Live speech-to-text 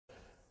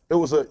it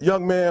was a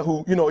young man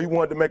who, he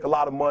wanted to make a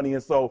lot of money,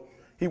 and so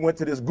he went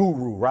to this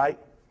guru, right?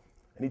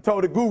 And he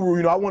told the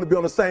guru, I want to be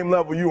on the same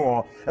level you're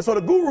on. And so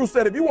the guru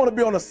said, if you want to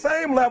be on the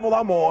same level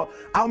I'm on,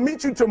 I'll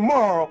meet you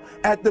tomorrow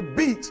at the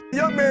beach. The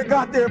young man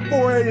got there at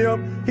 4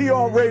 a.m. He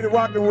all ready to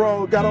rock and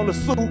roll, got on the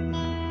suit.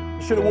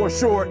 He should have wore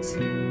shorts.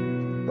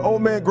 The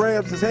old man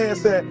grabs his hand and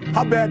said,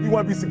 how bad do you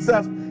want to be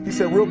successful? He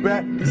said, real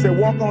bad. He said,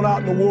 walk on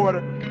out in the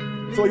water.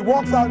 So he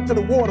walks out into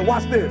the water.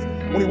 Watch this.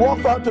 When he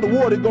walks out into the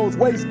water, it goes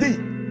waist deep.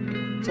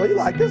 So he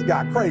like, this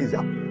guy crazy.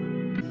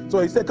 So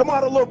he said, come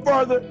out a little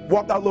further.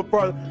 Walked out a little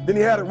further. Then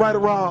he had it right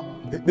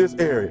around this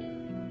area,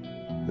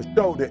 the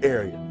shoulder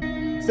area.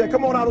 He said,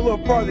 come on out a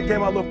little further. He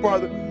came out a little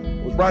further.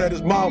 It was right at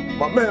his mouth.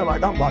 My man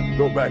like, I'm about to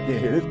go back in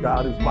here. This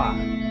guy is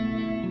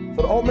mine.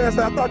 So the old man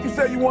said, I thought you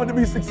said you wanted to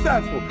be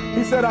successful.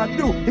 He said, I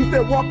do. He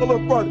said, walk a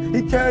little further.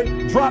 He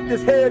came, dropped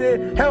his head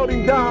in, held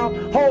him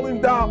down, hold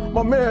him down.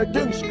 My man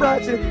getting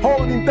scratching,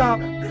 holding him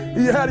down.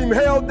 He had him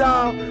held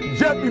down.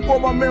 Just before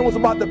my man was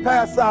about to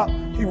pass out,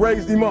 he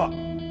raised him up.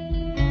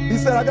 He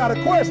said, I got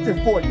a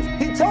question for you.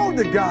 He told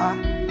the guy,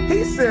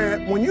 he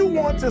said, when you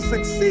want to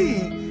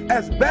succeed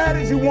as bad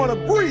as you want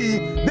to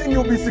breathe, then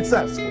you'll be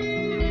successful.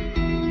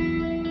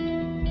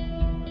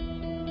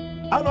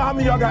 I don't know how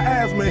many of y'all got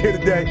asthma in here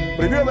today,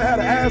 but if you ever had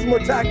an asthma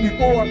attack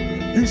before,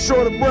 you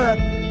short of breath,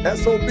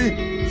 SOB,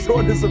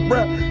 shortness of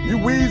breath, you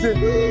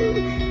wheezing.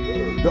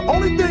 The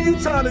only thing you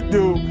trying to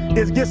do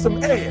is get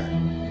some air.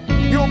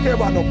 You don't care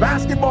about no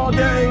basketball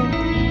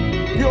game.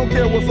 You don't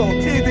care what's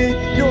on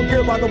TV. You don't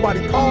care about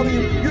nobody calling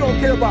you. You don't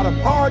care about a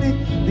party.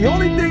 The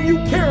only thing you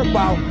care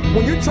about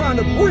when you're trying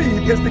to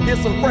breathe is to get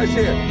some fresh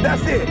air.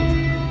 That's it.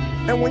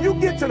 And when you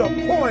get to the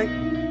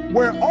point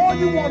where all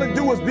you want to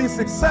do is be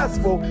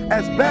successful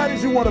as bad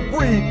as you want to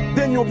breathe,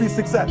 then you'll be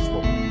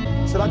successful.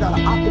 He said, I got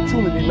an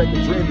opportunity to make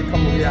a dream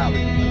become a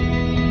reality.